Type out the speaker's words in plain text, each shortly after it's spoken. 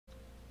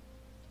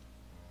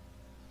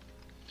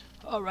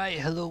Alright,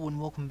 hello and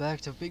welcome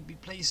back to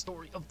Bigby Play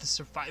Story of the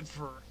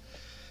Survivor.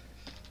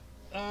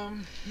 Well,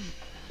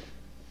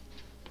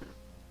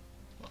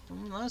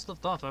 when last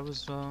left off, I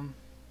was,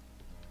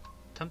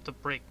 attempt to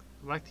break.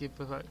 Like the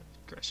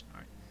aggression,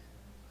 alright.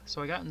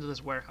 So I got into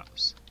this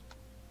warehouse.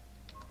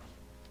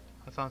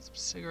 I found some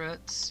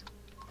cigarettes,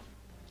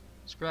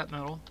 scrap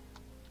metal,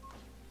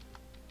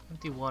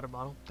 empty water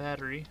bottle,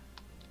 battery,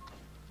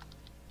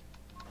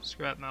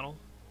 scrap metal,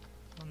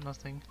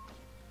 nothing,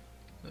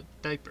 a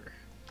diaper.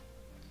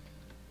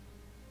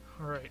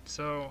 Alright,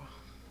 so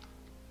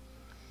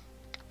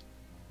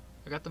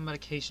I got the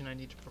medication I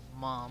needed for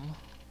Mom.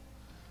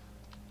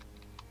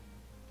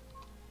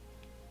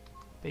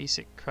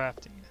 Basic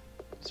crafting.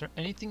 Is there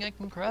anything I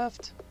can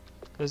craft?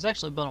 Because it's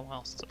actually been a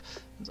while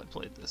since I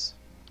played this.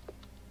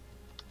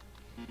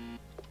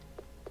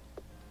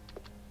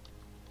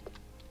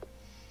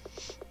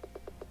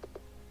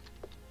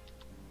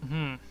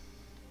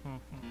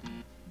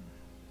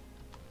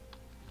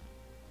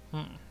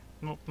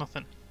 Nope,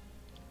 nothing.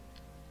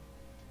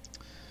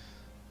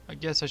 I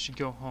guess I should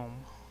go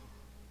home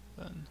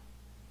then.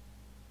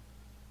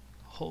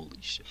 Holy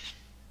shit.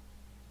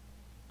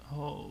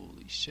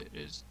 Holy shit, it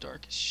is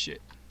dark as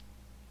shit.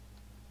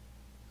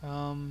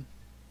 North.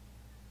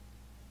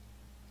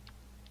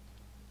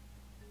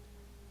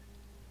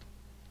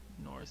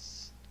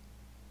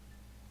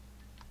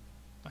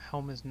 My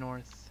home is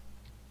north.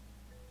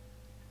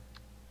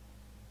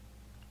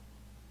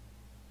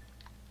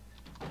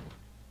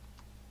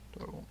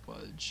 Door won't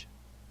budge.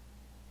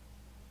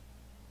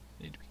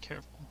 Need to be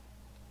careful.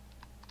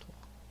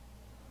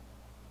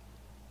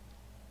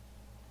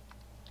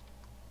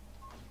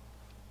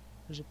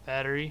 There's a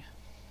battery.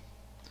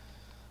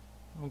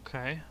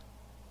 Okay.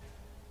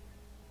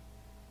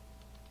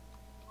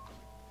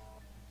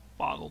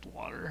 Bottled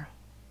water.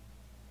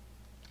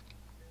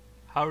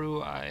 How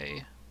do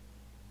I...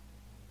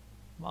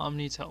 Mom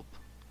needs help.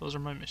 Those are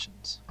my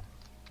missions.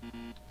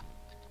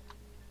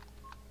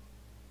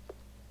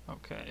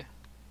 Okay.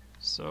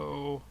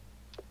 So...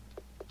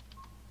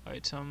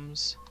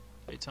 Items.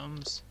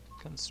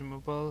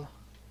 Consumable.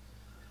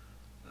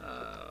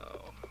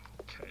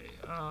 Okay,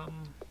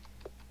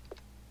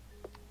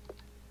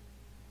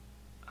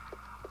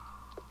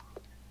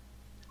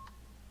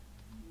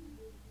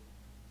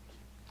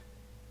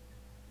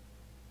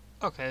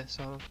 okay,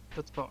 so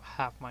that's about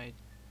half my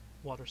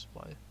water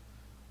supply.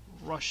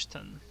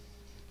 Rushton.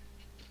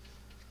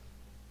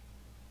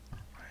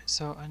 Alright,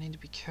 so I need to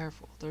be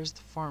careful. There's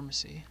the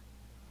pharmacy.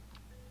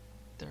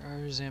 There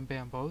are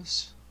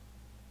Zambambos.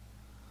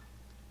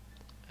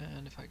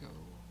 And if I go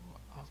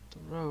off the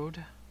road,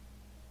 I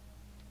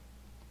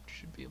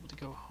should be able to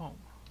go home.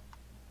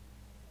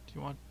 Do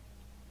you want...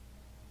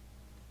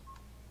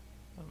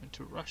 I went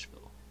to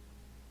Rushville.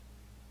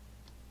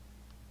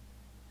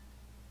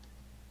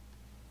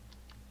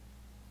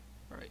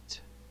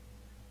 Alright.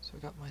 So I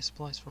got my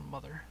supplies from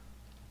Mother.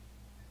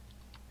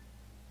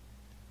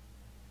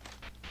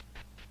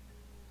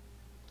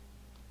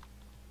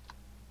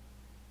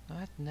 Now I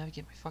have to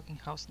navigate my fucking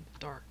house in the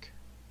dark.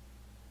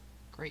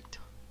 Great.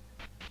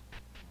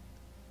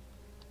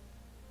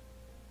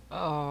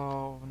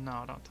 Oh,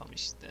 no, don't tell me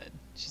she's dead.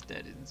 She's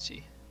dead, isn't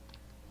she?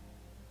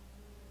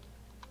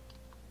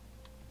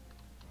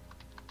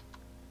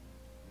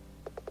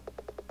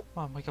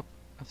 Mom, wake up.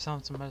 I've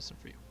found some medicine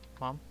for you.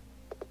 Mom?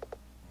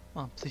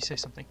 Mom, please say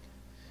something.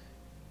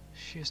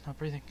 She is not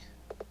breathing.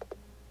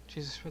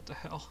 Jesus, what the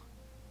hell?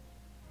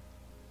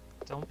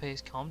 Don't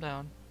pace, calm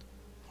down.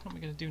 What am I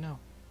gonna do now?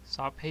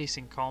 Stop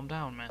pacing, calm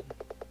down, man.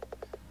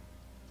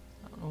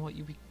 I don't know what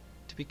you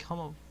to become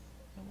of.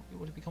 I want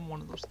you to become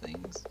one of those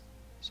things.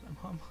 Sorry,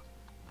 Mom.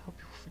 I hope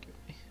you will forgive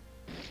me.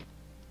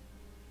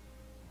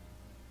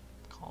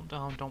 Calm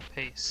down, don't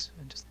pace,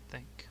 and just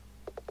think.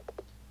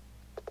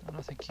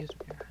 Nothing keeps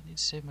me here. I need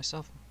to save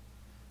myself.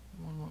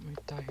 No one want me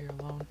to die here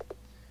alone. I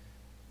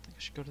think I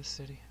should go to the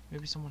city.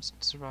 Maybe someone's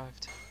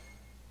survived.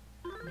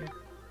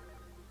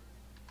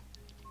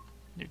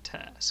 New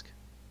task.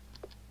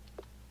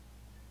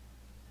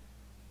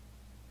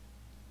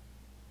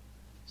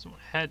 Someone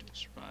had to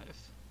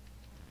survive.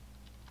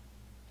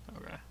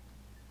 Okay.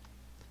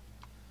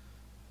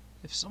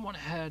 If someone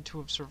had to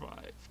have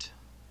survived.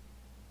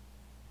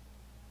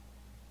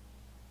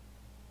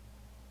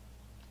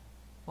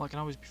 Well, I can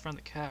always befriend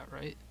the cat,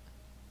 right?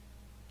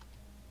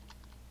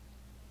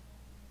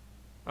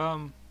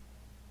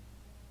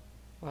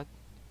 What?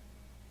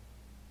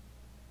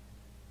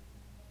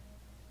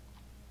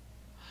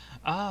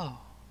 Oh!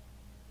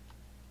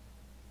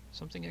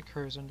 Something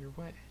occurs on your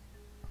way.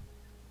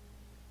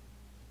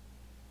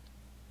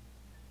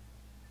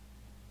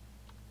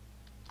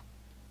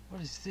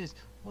 What is this?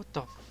 What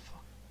the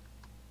fuck?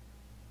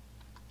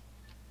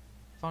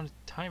 Found a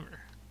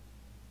timer.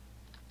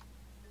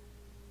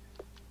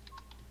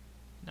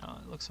 No,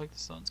 it looks like the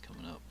sun's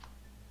coming up.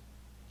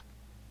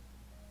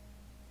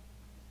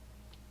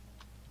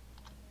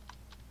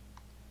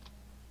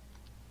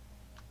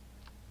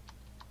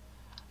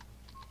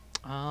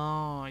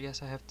 Oh, I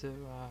guess I have to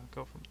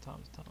go from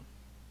town to town.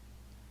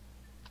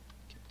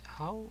 Okay.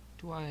 How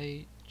do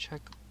I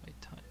check my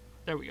time.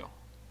 There we go.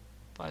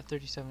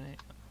 5:37 a.m.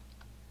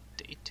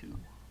 Day 2.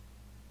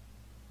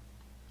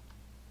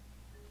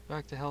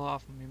 Back the hell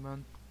off of me,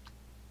 man.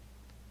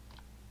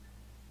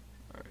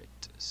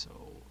 Alright, so...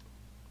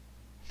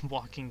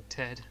 Walking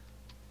Ted.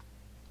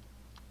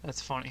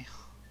 That's funny.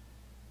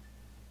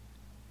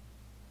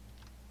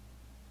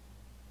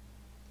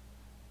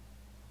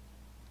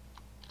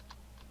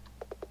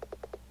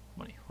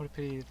 Money. What a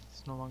pity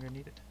it's no longer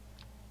needed.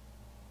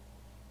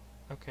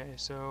 Okay,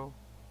 so...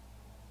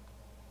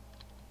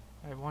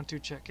 I want to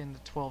check in the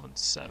 12 and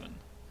 7.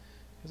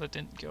 Because I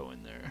didn't go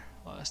in there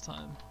last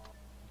time.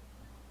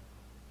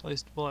 At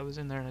least, well, I was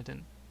in there and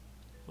I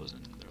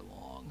wasn't in there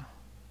long,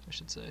 I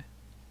should say.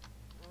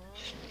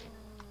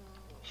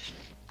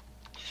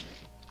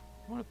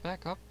 You want to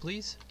back up,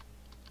 please?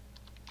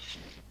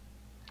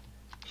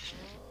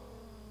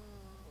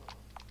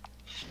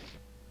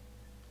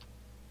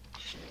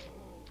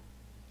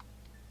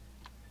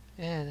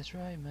 Yeah, that's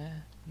right,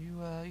 man.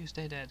 You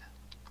stay dead.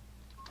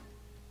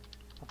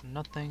 Of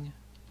nothing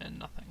and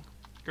nothing.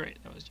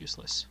 Great, that was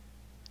useless.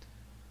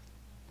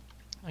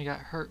 I got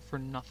hurt for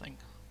nothing.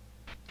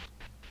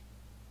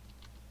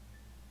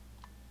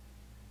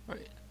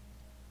 Right.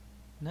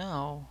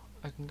 Now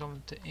I can go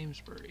into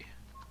Amesbury.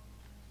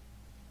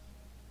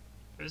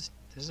 This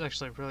is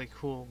actually a really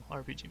cool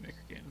RPG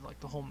Maker game. Like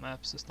the whole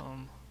map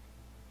system,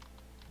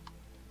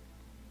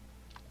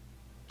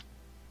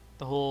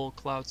 the whole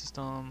cloud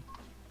system,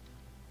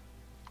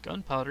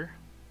 gunpowder.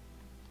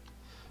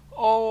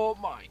 Oh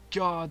my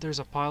god, there's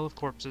a pile of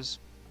corpses.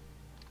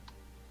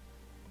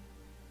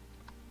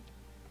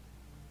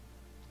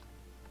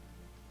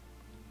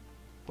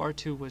 Bar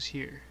 2 was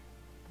here.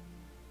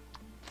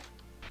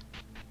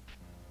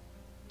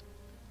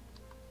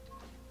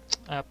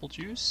 Apple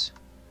juice.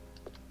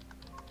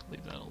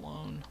 Leave that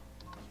alone.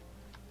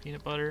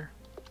 Peanut butter.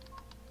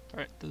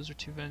 Alright, those are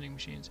 2 vending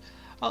machines.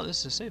 Oh, this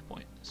is a save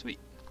point. Sweet.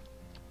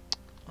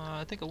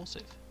 I think I will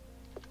save.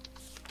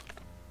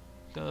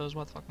 Because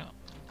what the fuck now?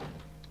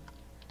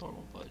 Door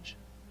won't budge.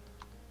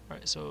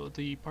 Alright, so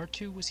the part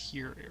 2 was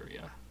here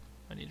area.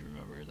 I need to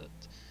remember that.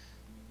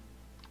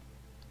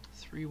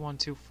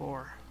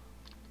 3124.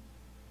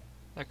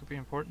 That could be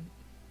important.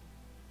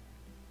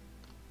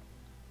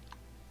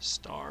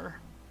 Star.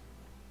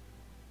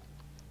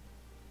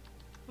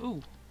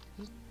 Ooh.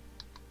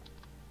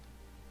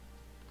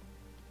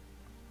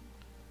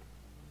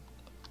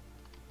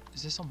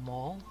 Is this a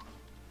mall?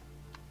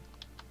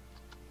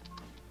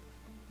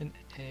 An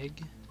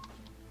egg.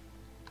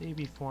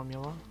 Baby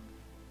formula.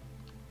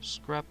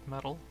 Scrap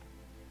metal.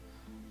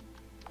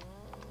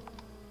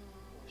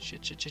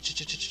 Shit.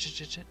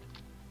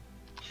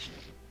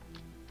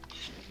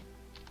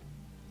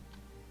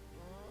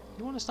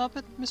 You wanna stop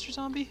it, Mr.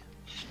 Zombie?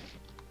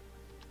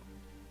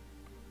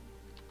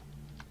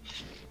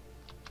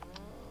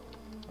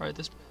 Alright,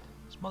 this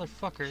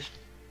motherfucker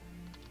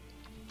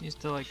needs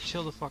to, like,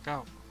 chill the fuck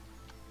out.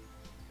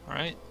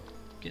 Alright?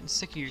 Getting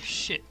sick of your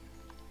shit.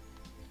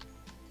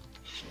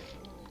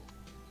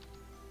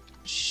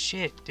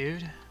 Shit,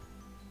 dude.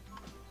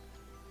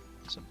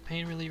 Some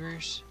pain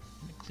relievers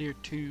and a clear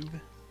tube.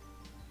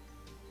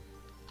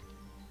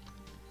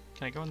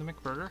 Can I go in the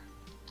McBurger?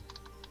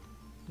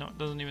 No, it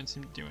doesn't even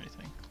seem to do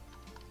anything.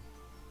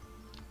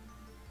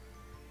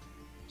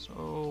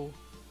 So,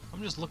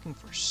 I'm just looking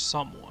for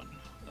someone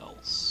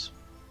else.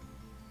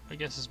 I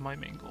guess is my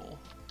main goal.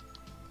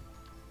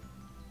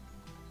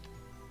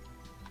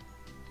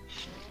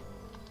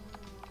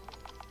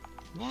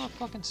 You wanna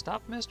fucking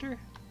stop, mister?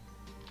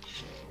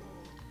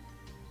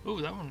 Ooh,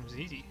 that one was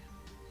easy.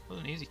 That was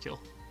an easy kill.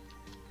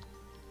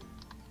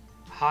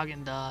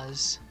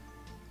 Haagen-Dazs.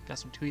 Got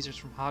some tweezers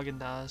from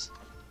Haagen-Dazs.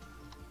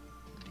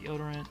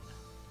 Deodorant.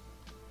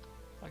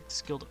 I like the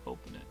skill to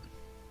open it.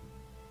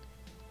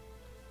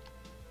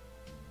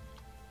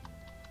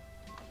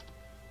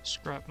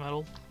 Scrap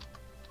metal.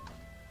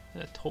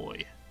 And a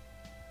toy.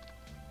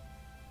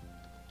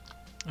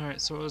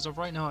 Alright, so as of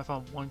right now I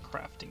found one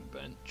crafting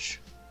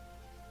bench.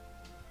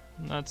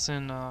 And that's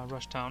in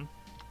Rushtown.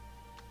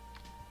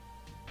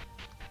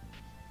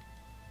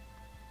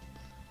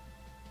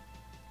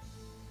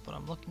 But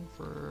I'm looking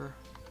for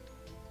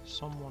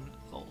someone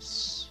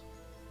else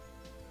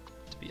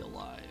to be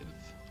alive.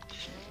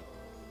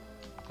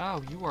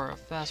 Ow, you are a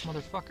fast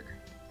motherfucker.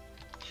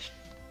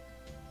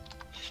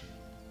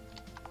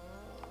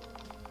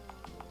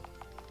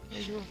 Yeah,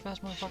 you're a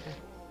fast motherfucker.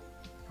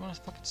 You wanna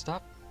fucking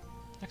stop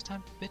next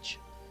time, bitch?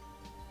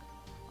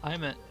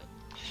 I'm at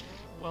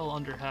well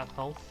under half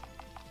health.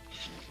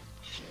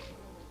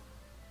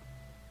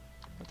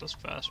 But those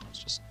fast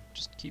ones,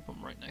 just keep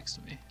them right next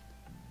to me.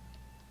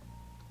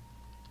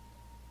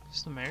 Is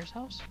this the mayor's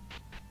house?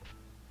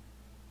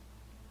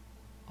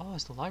 Oh,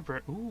 it's the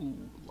library. Ooh,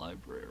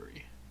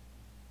 library.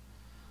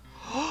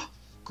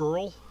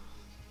 Girl.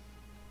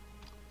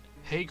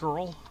 Hey,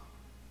 girl.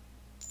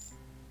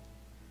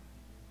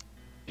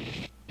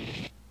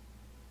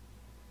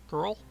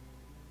 Girl?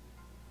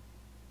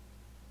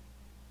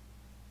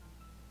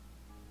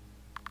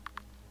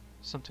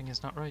 Something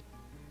is not right.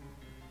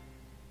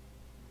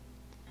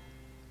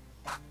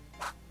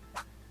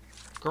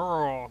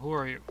 Girl, who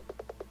are you?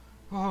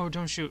 Oh,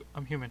 don't shoot.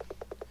 I'm human.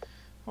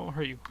 I won't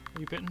hurt you.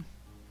 Are you bitten?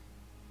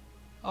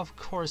 Of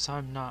course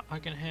I'm not. I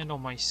can handle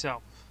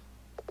myself.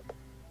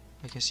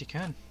 I guess you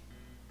can.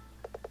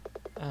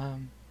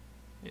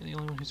 You're the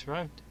only one who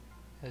survived.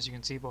 As you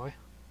can see, boy.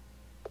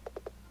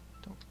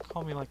 Don't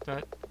call me like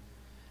that.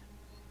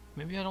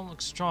 Maybe I don't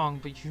look strong,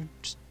 but you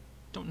just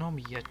don't know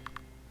me yet.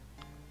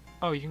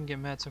 Oh, you can get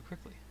mad so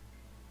quickly.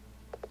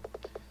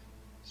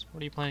 So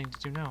what are you planning to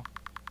do now?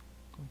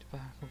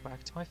 Go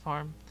back to my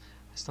farm.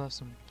 I still have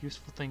some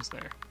useful things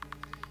there.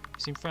 You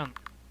seem friendly.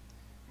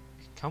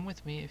 You can come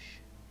with me if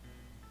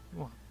you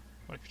want.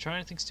 But if you try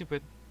anything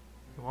stupid,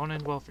 it won't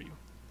end well for you.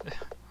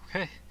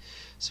 Okay,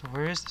 so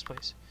where is this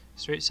place?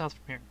 Straight south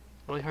from here.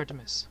 Really hard to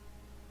miss.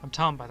 I'm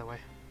Tom, by the way.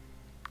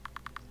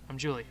 I'm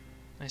Julie.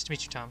 Nice to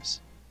meet you,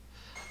 Thomas.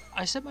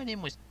 I said my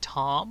name was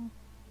Tom.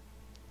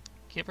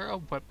 Give her a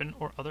weapon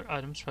or other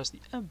items, press the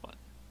M button.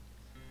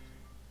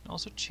 And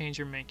also change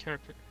your main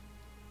character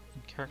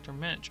in Character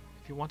Manager.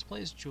 If you want to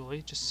play as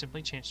Julie, just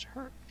simply change to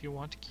her. If you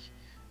want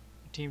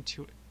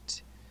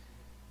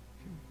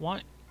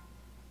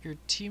your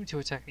team to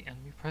attack the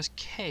enemy, press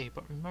K,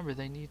 but remember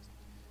they need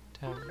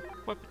to have a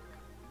weapon.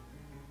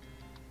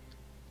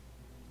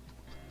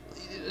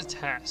 A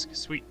task.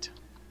 Sweet.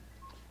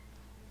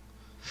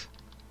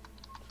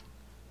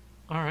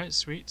 Alright,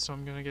 sweet. So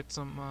I'm gonna get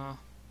some, I'm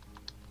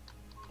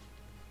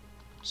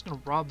just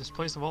gonna rob this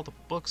place of all the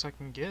books I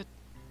can get.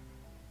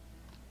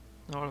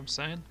 Know what I'm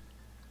saying?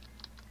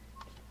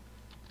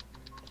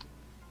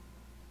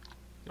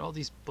 Get all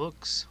these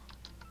books.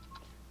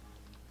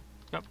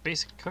 Got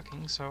basic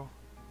cooking, so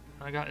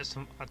I got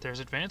some. There's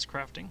advanced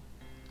crafting.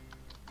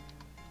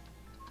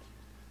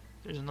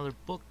 There's another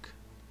book.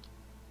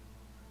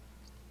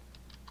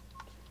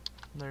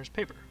 And there's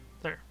paper.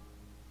 There.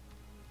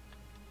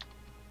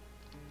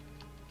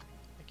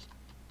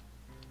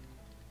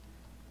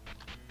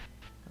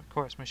 Of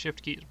course, my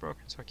shift key is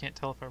broken, so I can't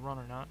tell if I run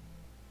or not.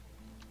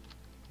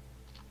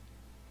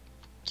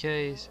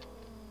 Okay.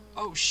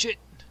 Oh shit!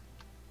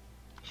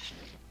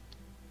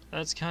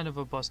 That's kind of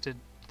a busted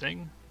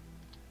thing.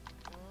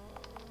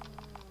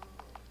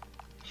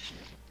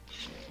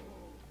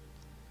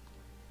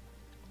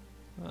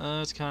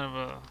 That's kind of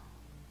a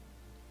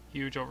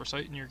huge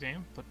oversight in your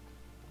game, but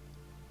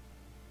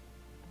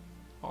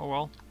oh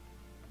well.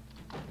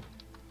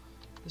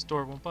 This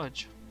door won't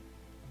budge.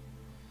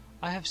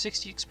 I have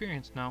 60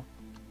 experience now.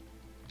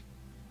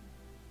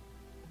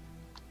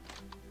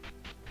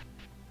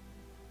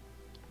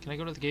 Can I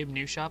go to the Gabe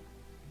New shop?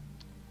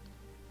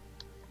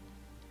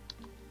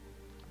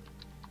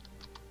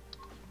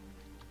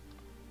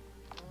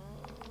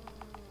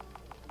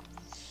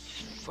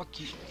 Fuck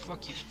you,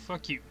 fuck you,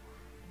 fuck you.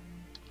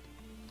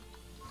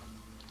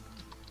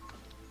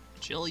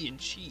 Jelly and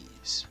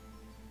cheese.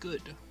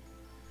 Good.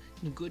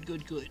 Good,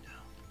 good, good.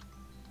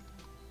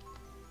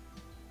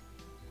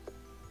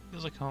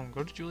 Feels like home.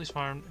 Go to Julie's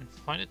farm and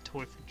find a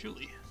toy for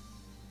Julie.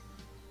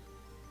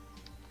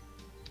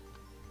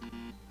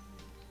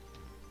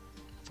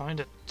 Find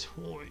a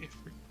toy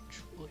for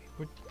Julie.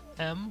 With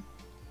M?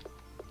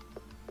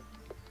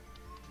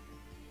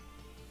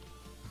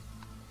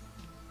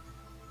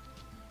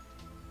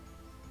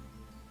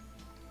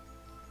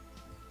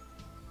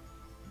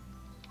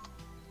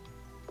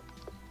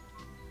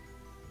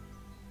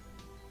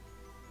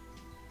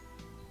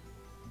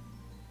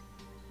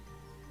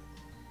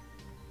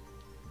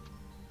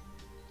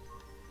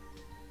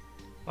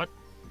 What?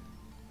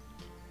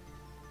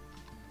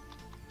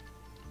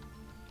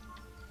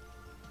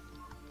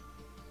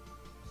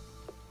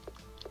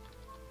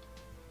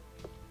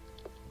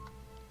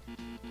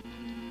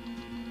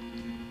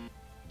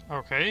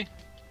 Okay.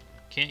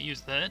 Can't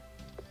use that.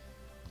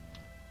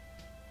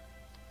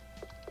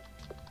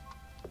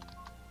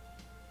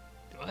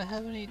 Do I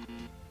have any...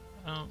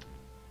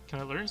 can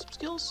I learn some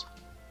skills?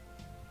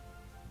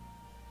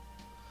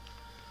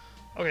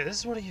 Okay, this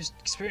is what I used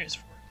experience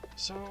for.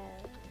 So...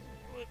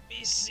 let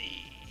me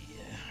see.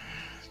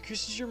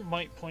 Increases your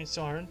might points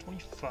to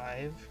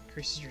 125,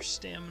 increases your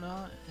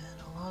stamina,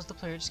 and allows the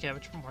player to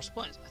scavenge for more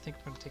supplies. I think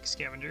I'm going to take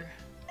scavenger.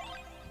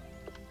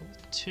 Level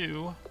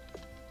 2.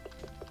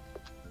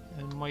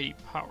 And mighty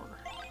power.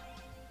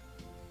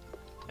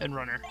 And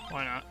runner.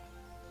 Why not?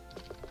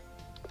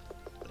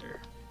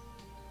 There.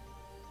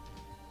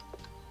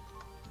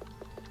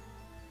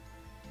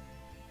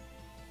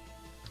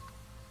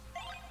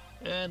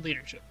 And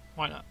leadership.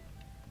 Why not?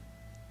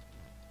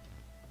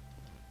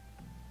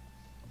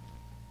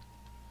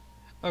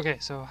 Okay,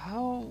 so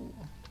how...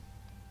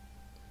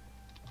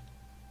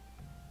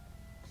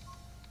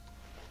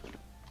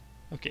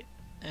 okay,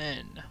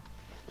 N.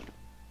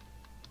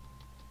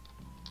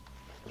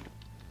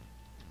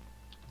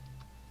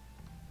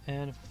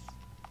 And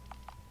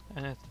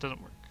it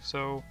doesn't work.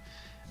 So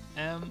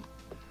M.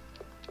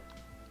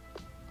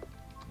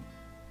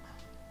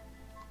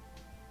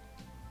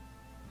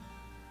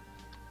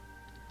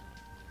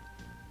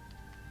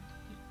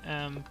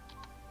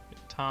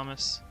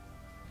 Thomas.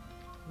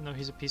 Even though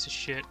he's a piece of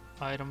shit.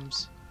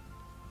 Items.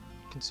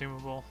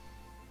 Consumable.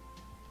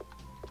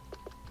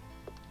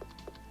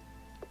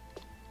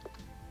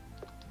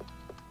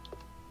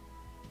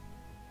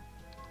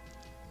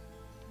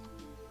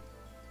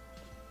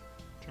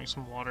 drink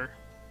some water.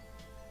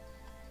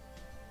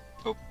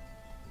 Oh!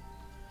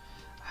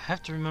 I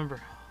have to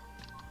remember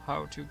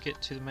how to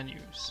get to the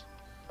menus.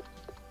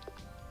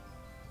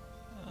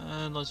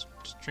 And let's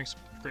just drink some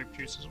grape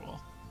juice as well.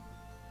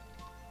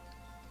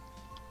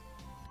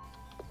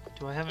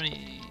 Do I have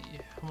any...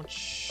 how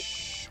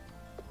much...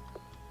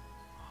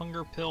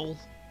 hunger pill?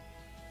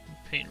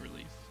 Pain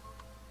relief.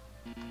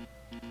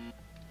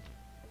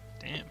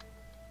 Damn.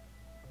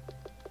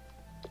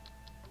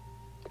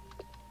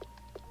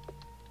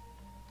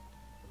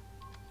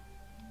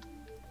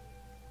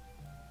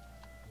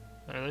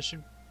 Alright, that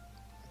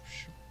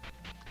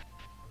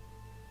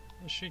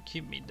should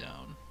keep me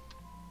down.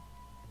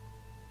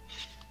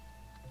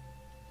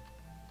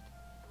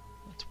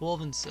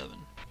 12 and 7.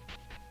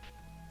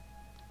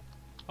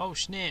 Oh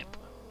snap!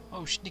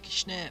 Oh snicky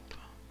snap!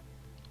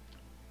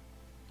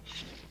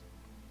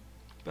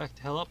 Back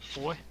the hell up,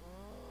 boy.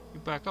 You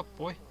back up,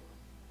 boy.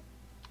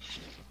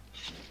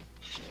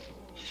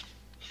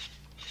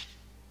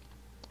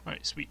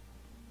 Alright, sweet.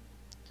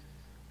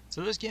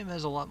 So this game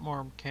has a lot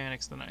more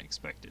mechanics than I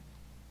expected.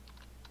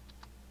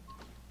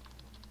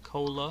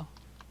 Cola,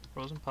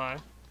 frozen pie,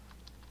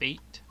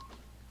 bait,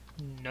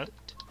 nut,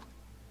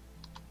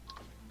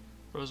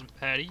 frozen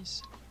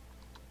patties,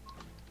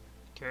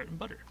 carrot and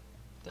butter.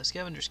 The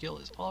scavenger skill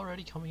is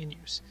already coming in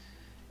use.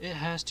 It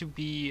has to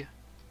be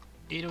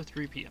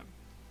 8:03 p.m.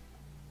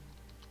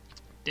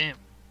 Damn.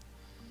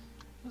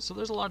 So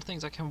there's a lot of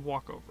things I can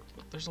walk over,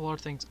 but there's a lot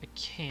of things I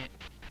can't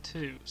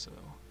too. So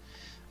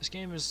this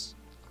game is...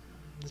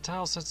 the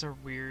tile sets are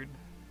weird.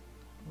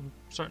 I'm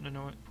starting to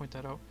know it, point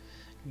that out.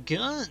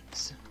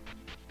 Guns!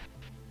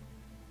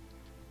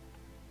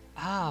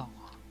 Ow,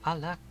 I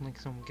like me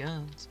some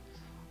guns.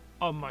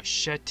 A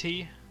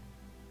machete.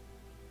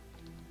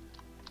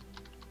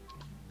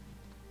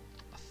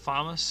 A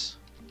FAMAS.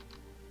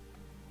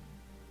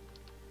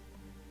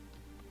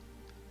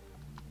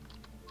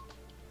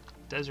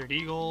 Desert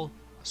Eagle.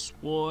 A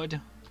sword.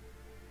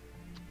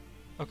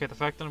 Okay, the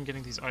fact that I'm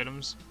getting these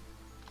items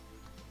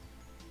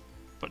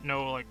but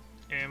no, like,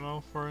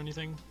 ammo for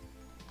anything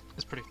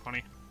is pretty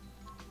funny.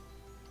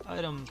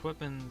 Items,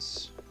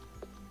 weapons...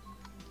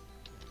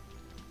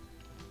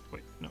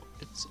 wait, no,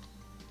 it's...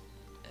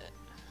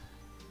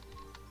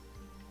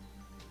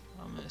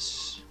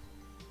 Promise.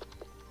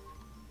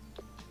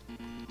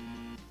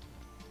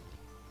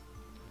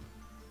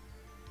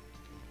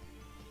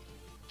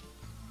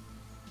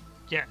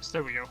 Yes,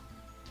 there we go.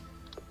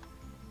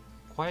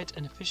 Quiet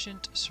and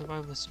efficient,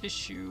 survivalist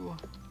issue.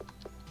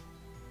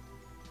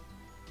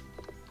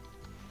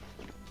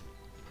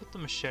 Put the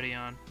machete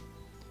on.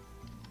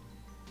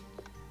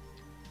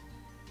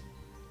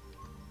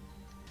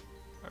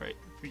 Alright,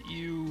 for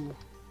you...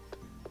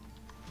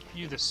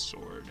 you the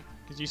sword,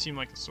 because you seem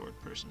like the sword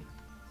person.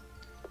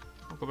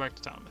 I'll go back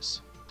to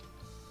Thomas.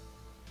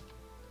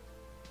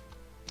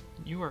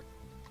 You are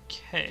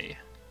K.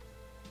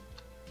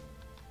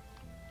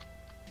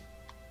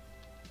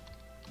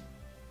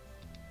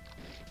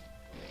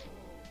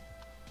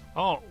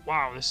 Oh,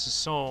 wow, this is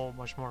so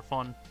much more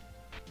fun.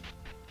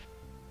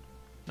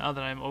 Now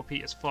that I'm OP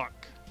as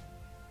fuck.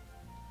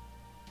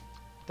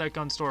 That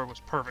gun store was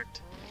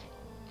perfect.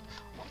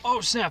 Oh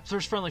snap,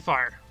 there's friendly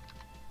fire.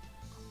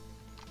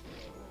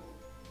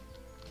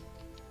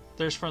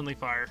 There's friendly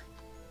fire.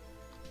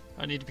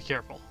 I need to be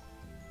careful.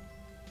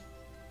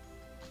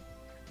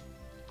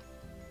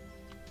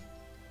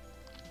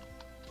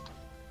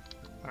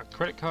 A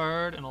credit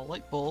card and a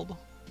light bulb.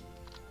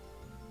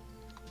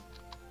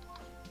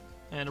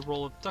 And a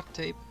roll of duct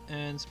tape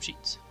and some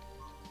sheets.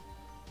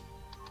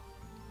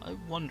 I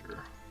wonder.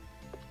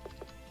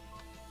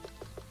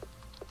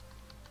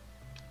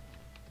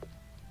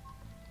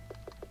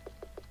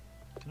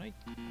 Can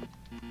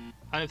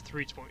I have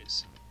 3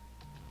 toys.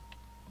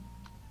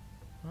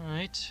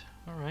 Alright,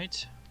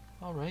 alright,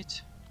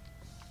 alright.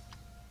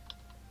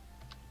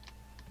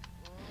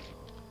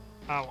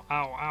 Ow,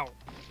 ow, ow.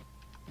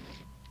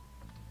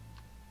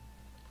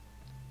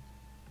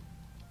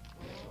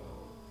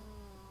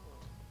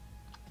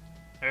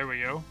 There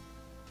we go.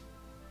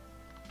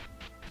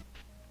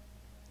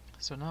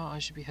 So now I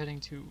should be heading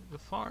to the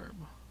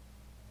farm.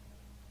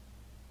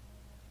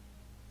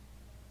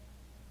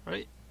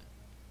 Right?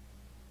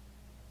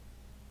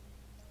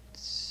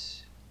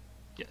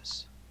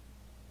 Yes.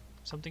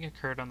 Something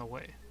occurred on the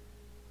way.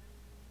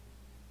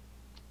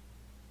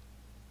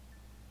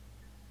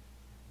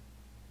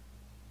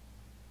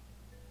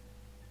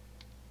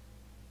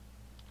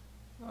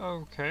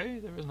 Okay,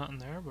 there was nothing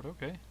there, but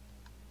okay.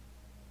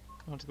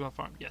 I want to go to the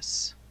farm.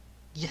 Yes.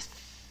 Yes,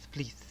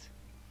 please.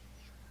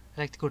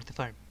 I'd like to go to the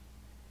farm.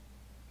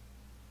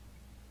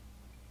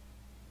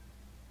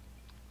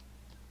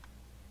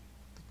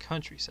 The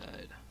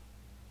countryside.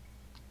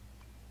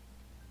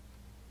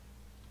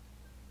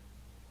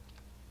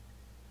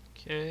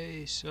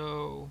 Okay,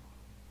 so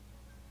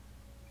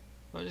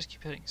I'll just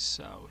keep heading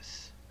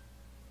south.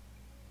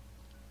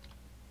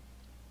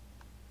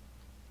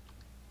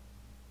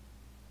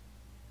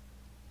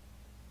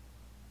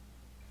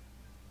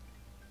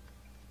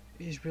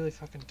 It is really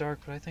fucking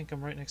dark, but I think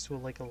I'm right next to a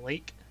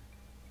lake.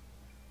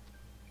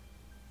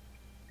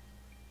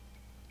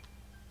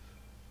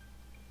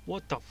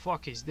 What the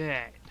fuck is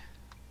that?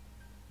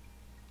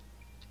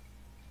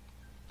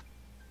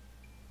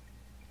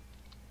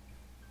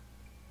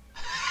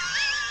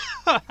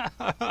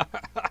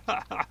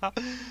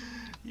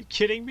 You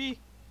kidding me?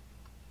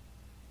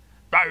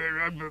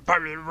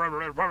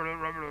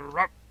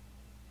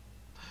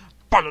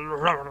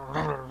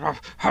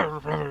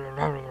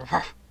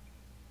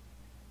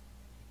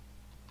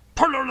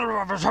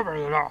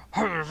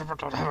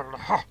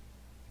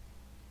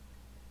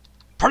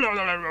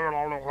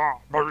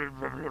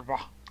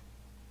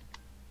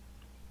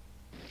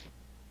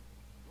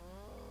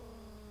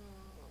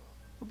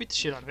 We'll beat the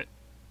shit out of it.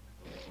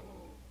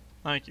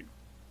 Thank you.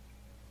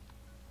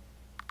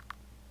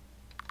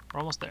 We're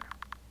almost there.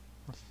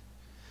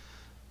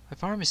 My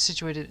farm is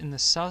situated in the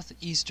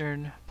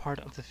southeastern part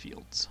of the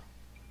fields.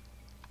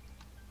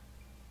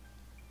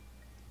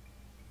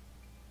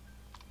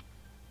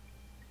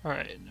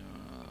 Alright,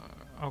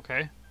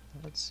 okay.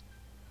 Let's...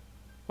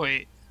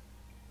 Wait.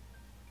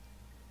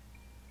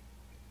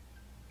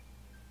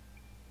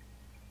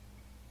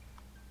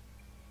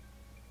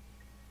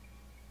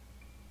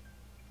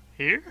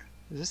 Here?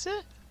 Is this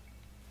it?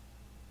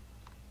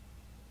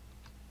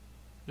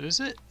 Is this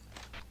it?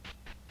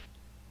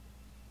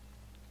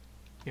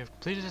 You have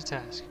completed a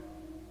task.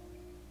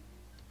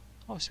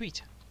 Oh,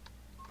 sweet.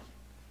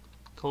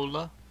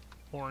 Cola,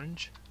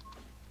 orange,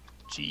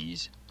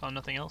 cheese. Oh,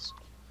 nothing else.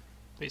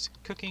 Basic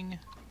cooking.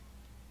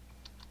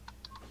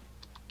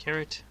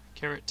 Carrot,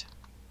 carrot.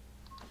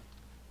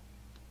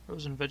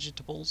 Frozen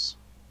vegetables.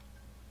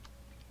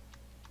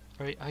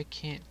 Right, I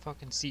can't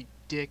fucking see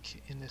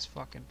dick in this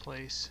fucking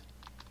place.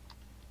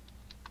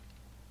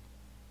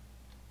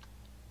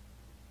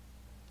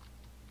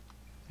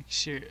 Like,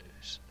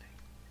 seriously.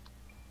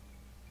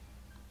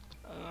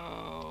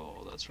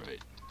 Oh, that's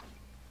right.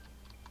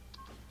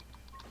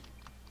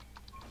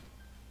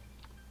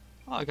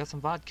 Oh, I got some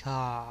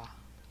vodka.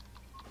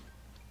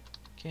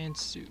 Canned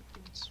soup.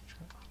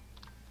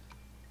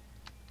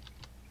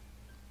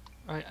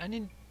 Alright, I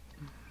need...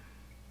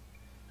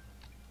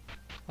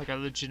 Like, I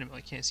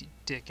legitimately can't see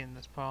dick in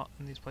this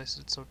in these places.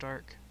 It's so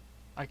dark.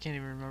 I can't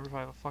even remember if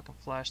I have a fucking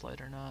flashlight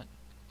or not.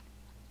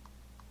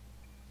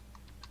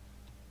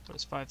 But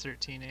it's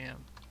 5:13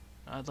 a.m.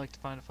 I'd like to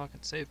find a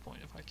fucking save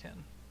point if I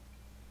can.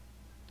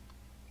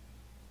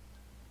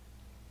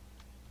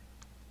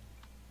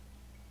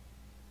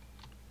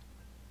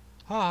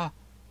 Ah!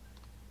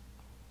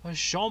 A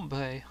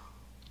zombie!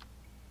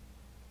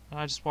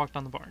 I just walked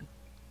on the barn.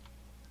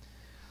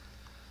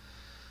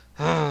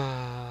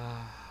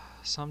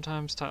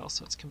 Sometimes tile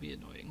sets can be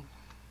annoying.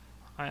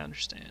 I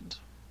understand.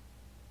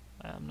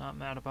 I am not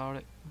mad about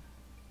it.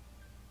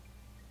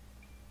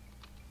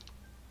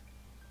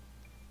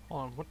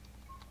 Hold on, what?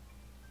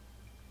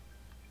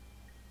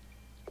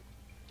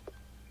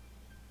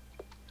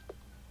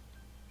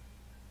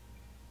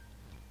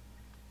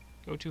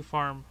 Go to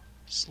farm,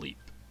 sleep.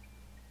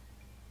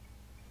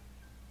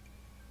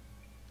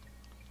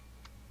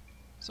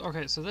 So,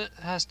 okay, so that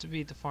has to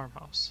be the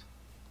farmhouse.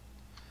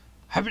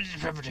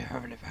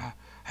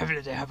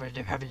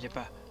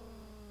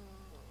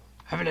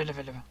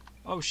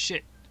 Oh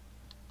shit.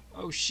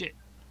 Oh shit.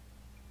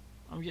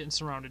 I'm getting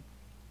surrounded.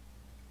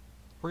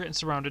 We're getting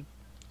surrounded.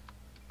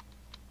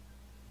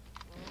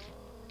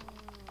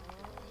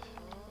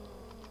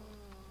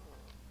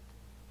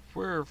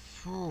 We're...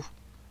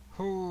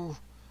 oh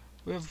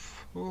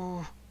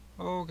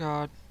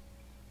god.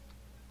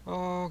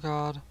 Oh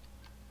god.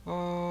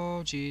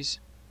 Oh jeez.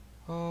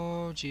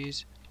 Oh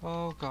jeez.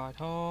 Oh god.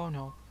 Oh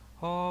no.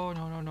 Oh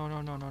no no no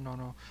no no no no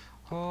no.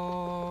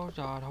 Oh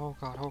god. Oh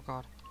god. Oh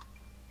god.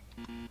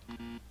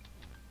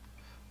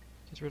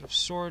 Gets rid of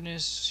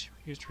soreness.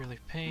 Used to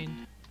relieve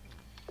pain.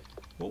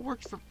 What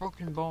worked for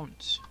broken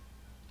bones?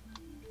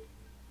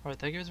 Alright,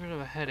 that gets rid of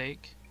a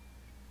headache.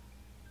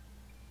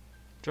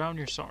 Drown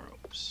your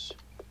sorrows.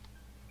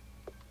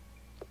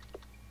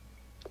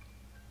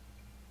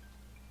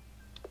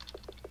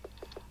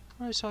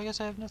 Alright, so I guess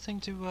I have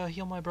nothing to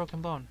heal my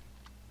broken bone.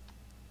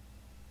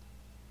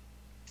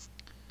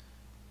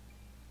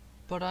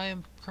 But I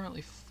am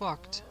currently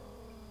fucked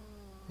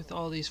with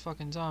all these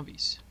fucking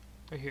zombies.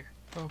 Right here.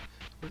 So,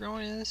 we're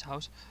going into this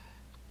house.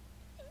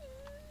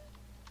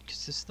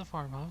 Because this is the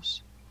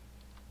farmhouse.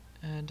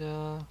 And,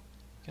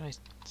 can I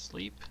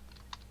sleep?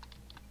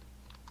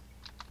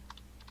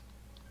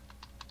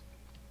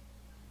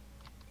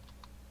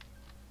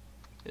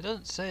 It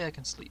doesn't say I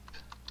can sleep.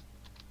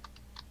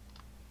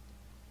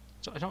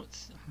 So I don't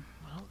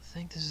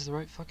think this is the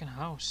right fucking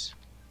house.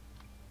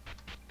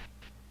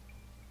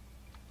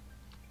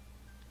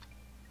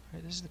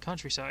 Alright, this is the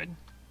countryside.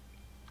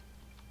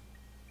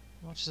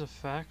 Much is a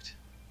fact.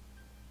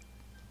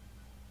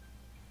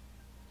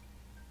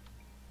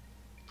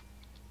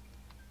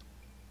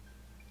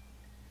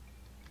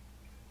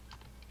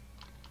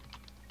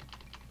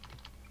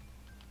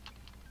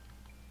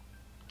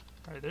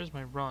 Alright, there's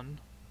my run.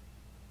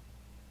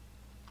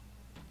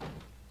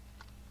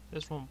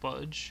 This won't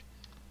budge.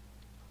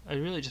 I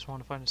really just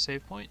want to find a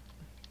save point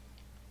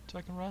so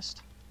I can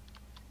rest.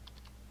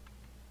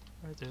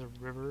 Alright, there's a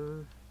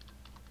river.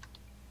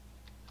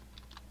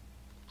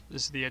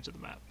 This is the edge of the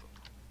map.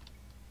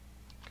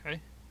 Okay.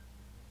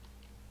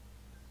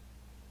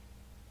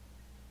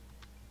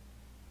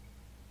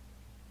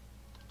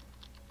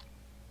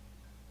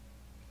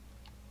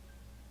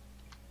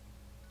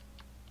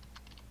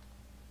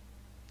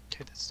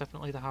 Okay, that's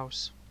definitely the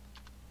house.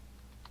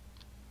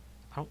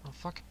 I don't want to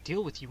fucking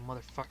deal with you,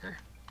 motherfucker.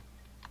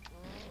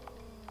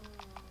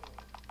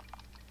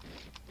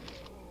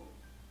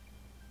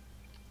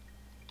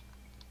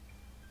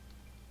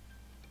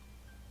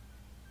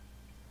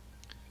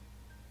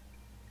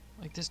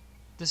 Like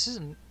this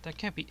isn't, that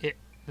can't be it.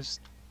 This,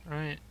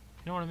 right?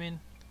 You know what I mean?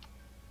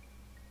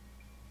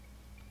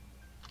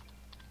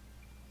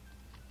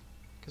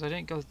 Because I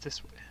didn't go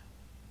this way.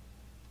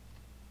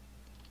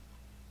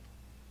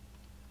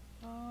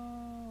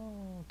 Oh,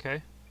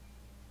 okay.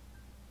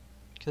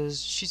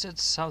 Because she said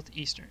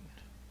southeastern.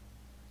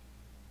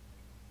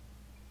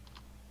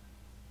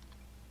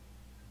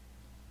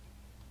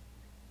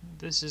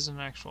 This is an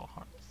actual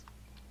hearth.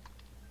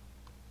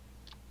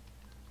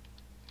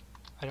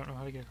 I don't know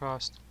how to get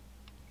across.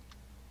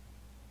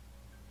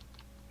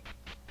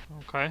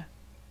 Okay.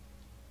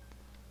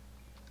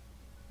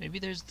 Maybe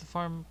there's the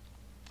farmhouse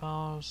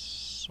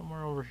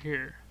somewhere over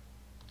here.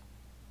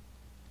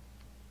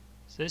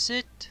 Is this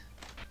it?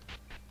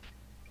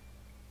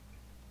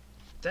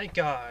 Thank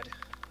God.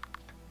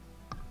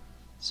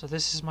 So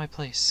this is my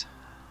place.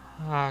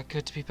 Ah,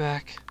 good to be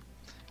back.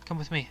 Come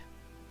with me.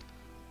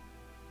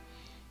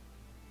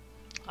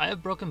 I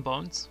have broken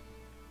bones.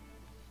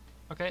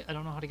 Okay, I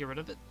don't know how to get rid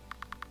of it.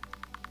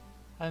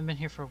 I haven't been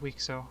here for a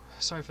week, so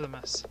sorry for the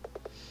mess.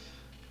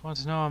 I want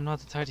to know I'm not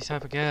the tidy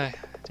type of guy.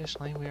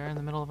 Additionally, we are in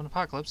the middle of an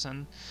apocalypse,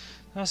 and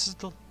this is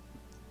the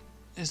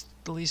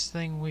least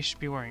thing we should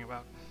be worrying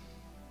about.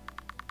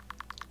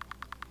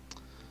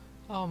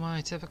 Oh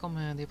my, typical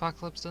man. The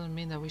apocalypse doesn't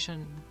mean that we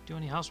shouldn't do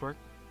any housework.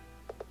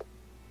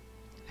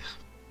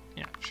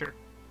 Yeah, sure.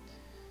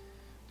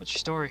 What's your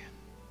story?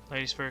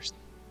 Ladies first.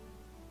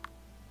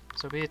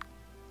 So be it.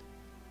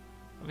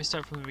 Let me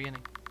start from the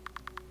beginning.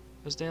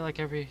 It was a day like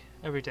every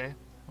day.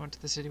 I went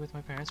to the city with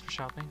my parents for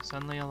shopping.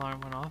 Suddenly an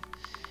alarm went off,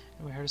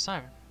 and we heard a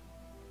siren.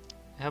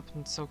 It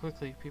happened so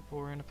quickly, people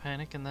were in a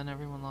panic, and then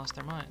everyone lost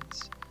their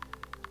minds.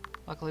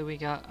 Luckily we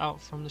got out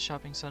from the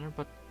shopping center,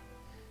 but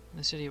in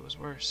the city it was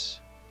worse.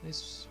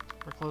 Police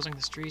were closing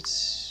the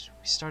streets,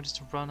 we started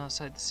to run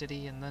outside the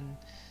city, and then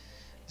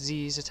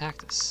Z's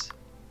attacked us.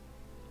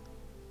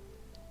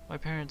 My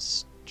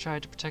parents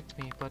tried to protect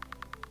me, but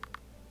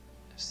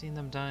I've seen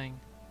them dying.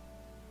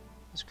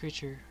 This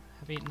creature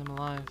have eaten them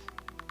alive.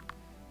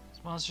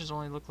 These monsters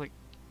only look like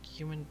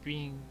human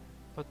beings,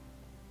 but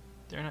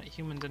they're not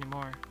humans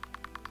anymore.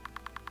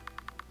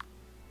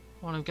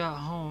 When I got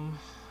home,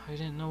 I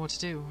didn't know what to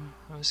do.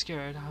 I was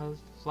scared. I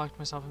locked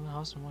myself in the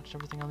house and watched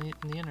everything on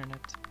the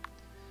internet.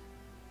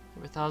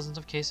 There were thousands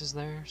of cases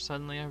there.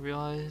 Suddenly I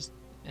realized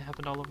it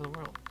happened all over the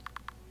world.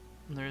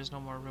 When there is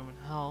no more room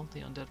in hell,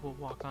 the undead will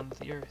walk onto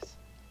the earth.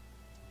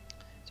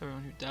 So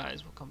everyone who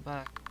dies will come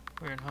back.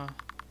 Weird, huh?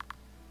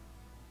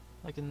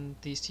 Like in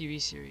these TV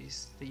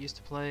series, they used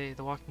to play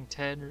The Walking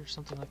Dead or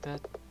something like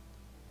that.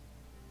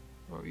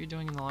 What were you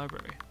doing in the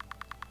library?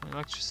 When the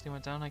electricity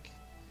went down, I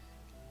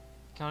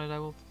counted I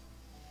will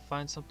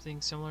find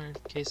something similar in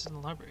cases in the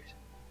library.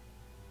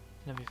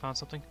 And have you found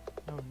something?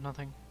 No,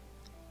 nothing.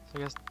 So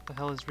I guess the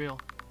hell is real.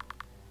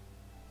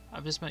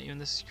 I've just met you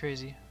and this is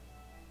crazy.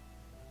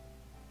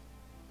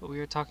 But we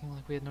were talking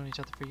like we had known each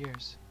other for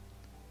years.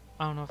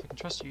 I don't know if I can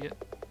trust you yet.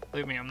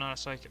 Believe me, I'm not a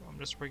psycho. I'm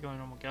just a regular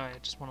normal guy. I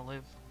just want to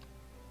live.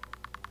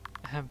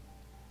 I'm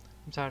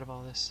tired of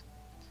all this.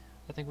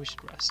 I think we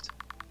should rest.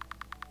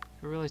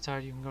 If you're really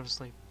tired, you can go to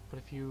sleep. But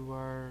if you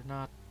are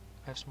not,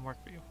 I have some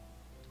work for you.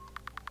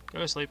 Go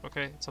to sleep,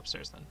 okay? It's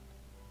upstairs then.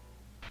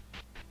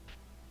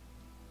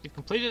 You've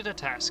completed a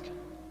task.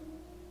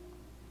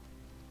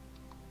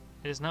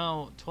 It is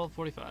now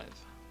 12:45.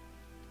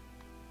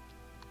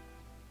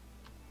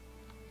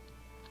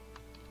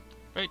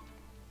 Right.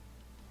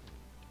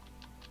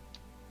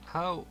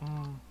 How?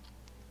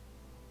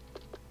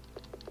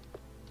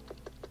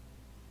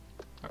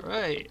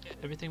 Alright,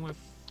 everything with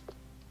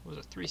was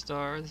a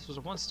 3-star, this was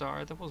a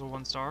 1-star, that was a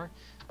 1-star,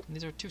 and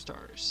these are 2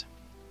 stars.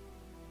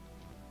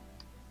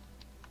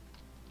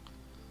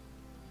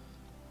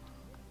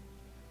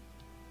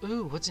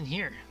 Ooh, what's in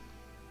here?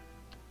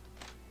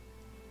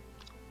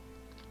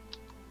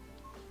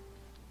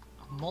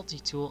 A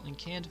multi-tool and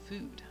canned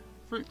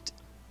fruit.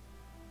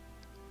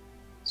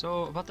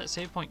 So, about that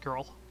save point,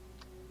 girl.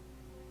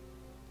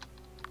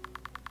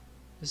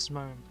 This is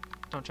my room.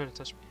 Don't try to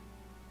touch me.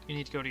 You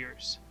need to go to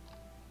yours.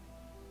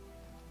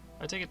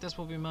 I take it this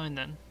will be mine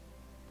then.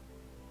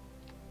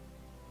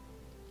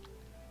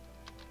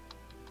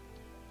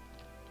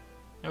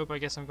 Nope, I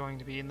guess I'm going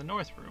to be in the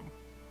north room.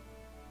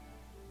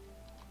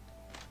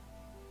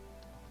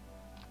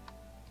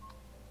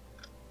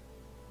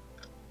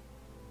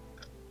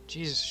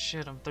 Jesus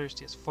shit, I'm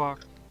thirsty as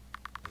fuck.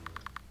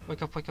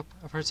 Wake up, wake up.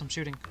 I've heard some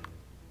shooting.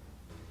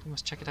 We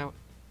must check it out.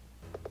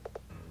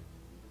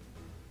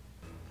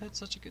 I had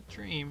such a good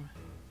dream.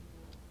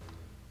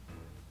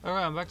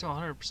 Alright, I'm back to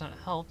 100%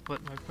 health,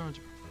 but my opponent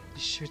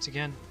shoots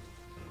again.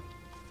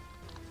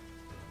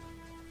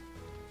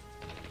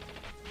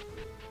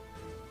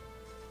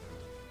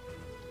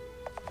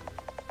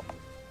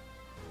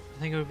 I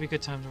think it would be a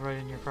good time to write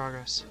in your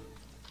progress.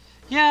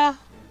 Yeah,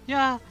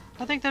 I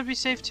think that'd be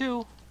safe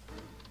too.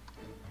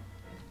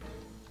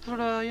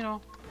 Sorta, you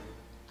know.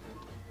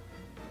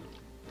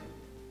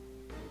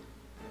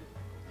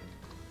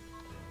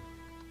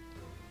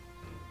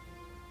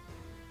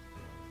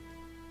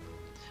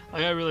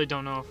 Like, I really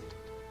don't know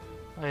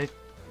if I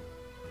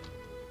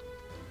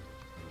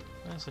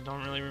honestly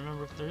don't really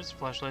remember if there is a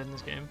flashlight in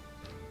this game.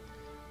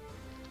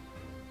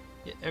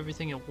 Yeah,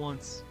 everything at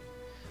once.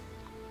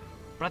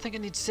 But I think I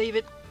need to save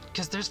it,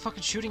 because there's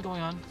fucking shooting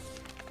going on.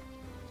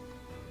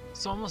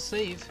 So I'm gonna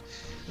save.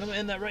 And I'm gonna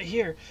end that right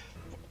here.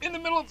 In the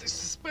middle of the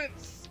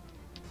suspense.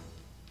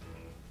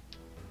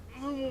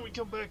 And then when we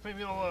come back,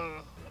 maybe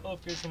I'll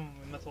upgrade some of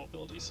my mental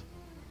abilities.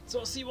 So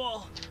I'll see you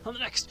all on the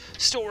next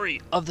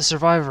story of the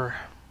Survivor.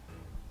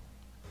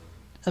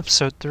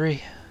 Episode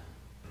 3.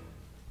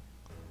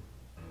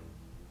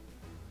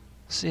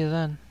 See you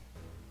then.